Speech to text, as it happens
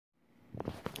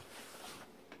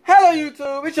up,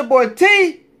 YouTube? It's your boy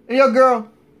T and your girl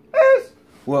S.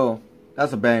 Well,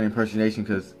 that's a bad impersonation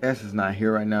because S is not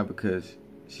here right now because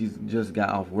she's just got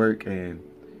off work and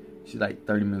she's like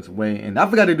 30 minutes away. And I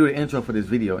forgot to do the intro for this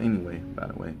video anyway, by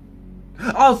the way.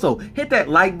 Also, hit that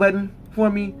like button for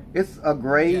me. It's a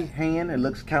gray hand. It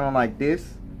looks kind of like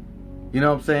this. You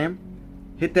know what I'm saying?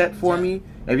 Hit that for me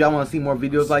if y'all want to see more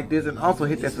videos like this. And also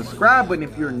hit that subscribe button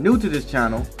if you're new to this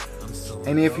channel.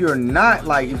 And if you're not,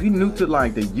 like, if you're new to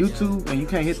like the YouTube and you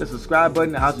can't hit the subscribe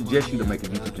button, I'll suggest you to make a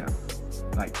YouTube channel,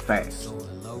 like fast,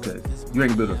 because you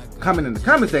ain't gonna be able to comment in the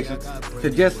comment section,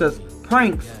 suggest us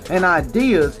pranks and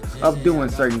ideas of doing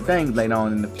certain things later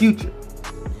on in the future.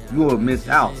 You will miss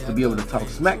out to be able to talk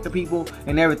smack to people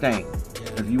and everything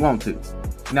if you want to.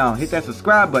 Now hit that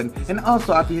subscribe button, and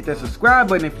also after you hit that subscribe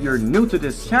button, if you're new to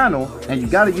this channel and you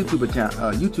got a YouTube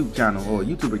channel or a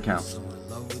YouTube account,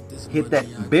 hit that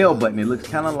bell button. It looks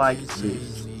kind of like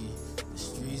this.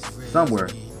 Somewhere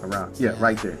around. Yeah,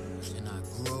 right there.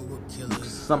 Looks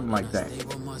something like that.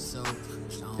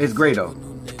 It's great though.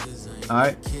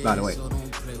 Alright, by the way.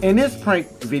 In this prank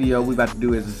video we about to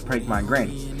do is just prank my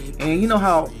granny. And you know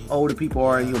how older people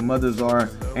are and your mothers are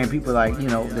and people like, you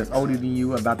know, that's older than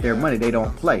you about their money. They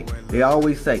don't play. They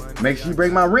always say, make sure you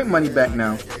bring my rent money back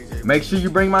now. Make sure you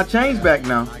bring my change back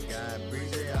now.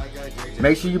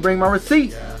 Make sure you bring my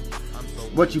receipt.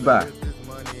 What you buy?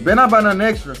 You better not buy nothing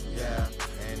extra.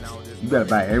 You better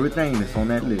buy everything that's on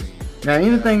that list. Now,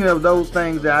 anything of those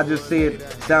things that I just said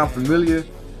sound familiar,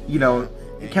 you know,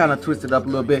 it kind of twisted up a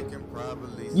little bit.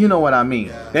 You know what I mean.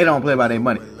 They don't play by their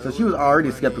money. So she was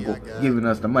already skeptical giving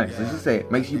us the money. So she said,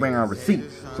 make sure you bring our receipt.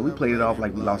 So we played it off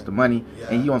like we lost the money.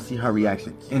 And you want to see her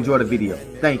reaction. Enjoy the video.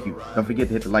 Thank you. Don't forget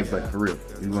to hit the like button for real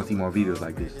if you want to see more videos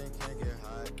like this.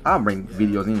 I'll bring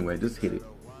videos anyway. Just hit it.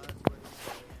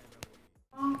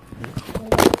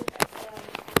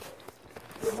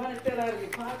 The money fell out of your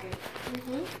pocket.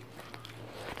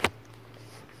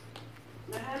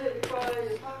 Now how did it fall out of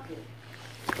your pocket?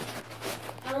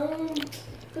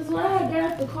 Cause when I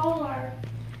got the car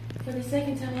for the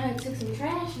second time, I had took some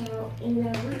trash out and I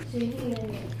reached in here and I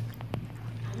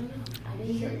don't know. I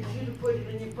didn't You should have put it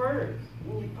in your purse,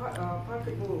 in your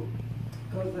pocketbook.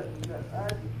 Cause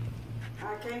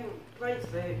I can't place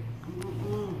that.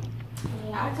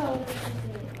 Yeah, I told her, she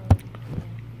said,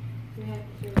 you have to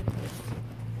figure it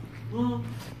out.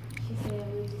 She said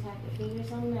we just have to figure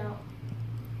something out.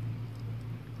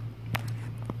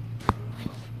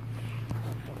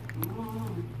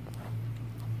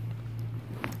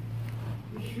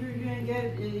 You sure you ain't got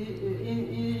it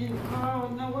in the car or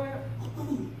nowhere?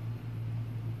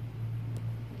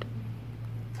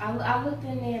 I looked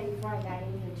in there before I got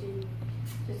in here too,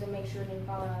 just to make sure it didn't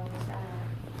fall out on the side.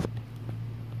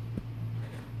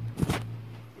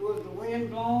 Was the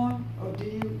wind blowing or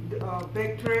did you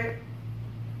backtrack?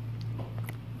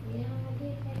 Yeah, I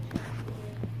did backtrack.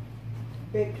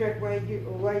 Backtrack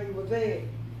where you was at?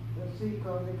 Let's see,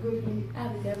 cause it could be.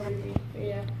 I've never did.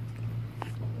 Yeah.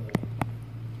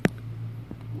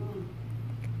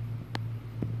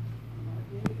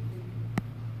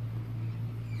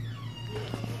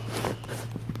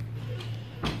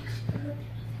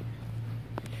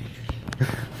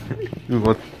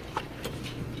 What?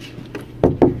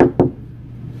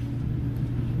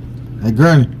 Hey,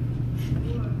 Granny.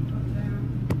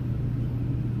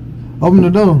 Open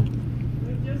the door.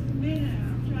 Just a minute,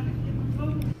 I'm trying to get my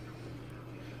phone.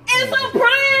 It's a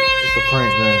prank! It's a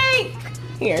prank, man.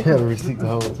 Here. Tell the receipt the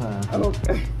whole time.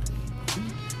 Okay.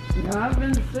 Yeah, I've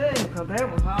been saying, because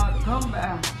that was hard to come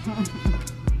by.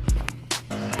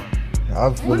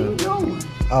 What are you doing?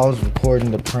 I was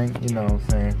recording the prank, you know what I'm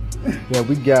saying? Yeah,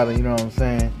 we got it, you know what I'm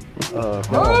saying? If y'all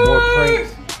want more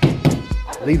pranks,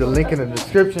 leave the link in the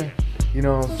description, you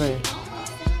know what I'm saying?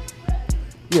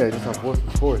 Yeah, just her voice,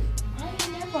 of course.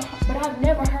 But I've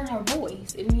never heard her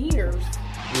voice in years.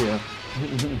 Yeah.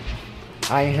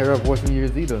 I ain't heard her voice in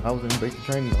years either. I was in basic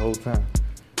training the whole time.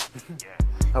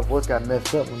 Her voice got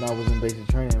messed up when I was in basic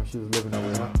training when she was living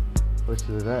over there. Where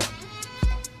she was at.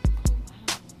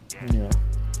 Yeah.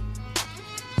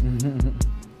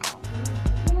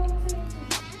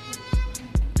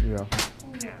 Yeah.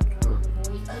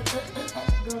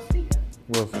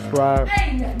 Well, subscribe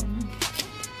and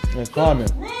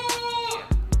comment.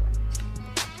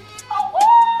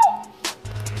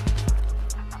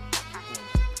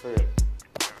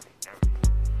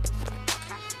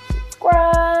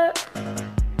 Subscribe,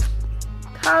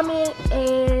 comment,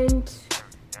 and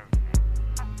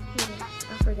I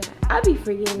forgot. I be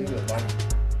forgetting it.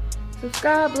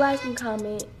 Subscribe, like, and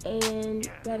comment. And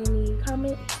got any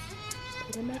comments?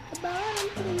 Put them at the bottom,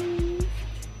 please.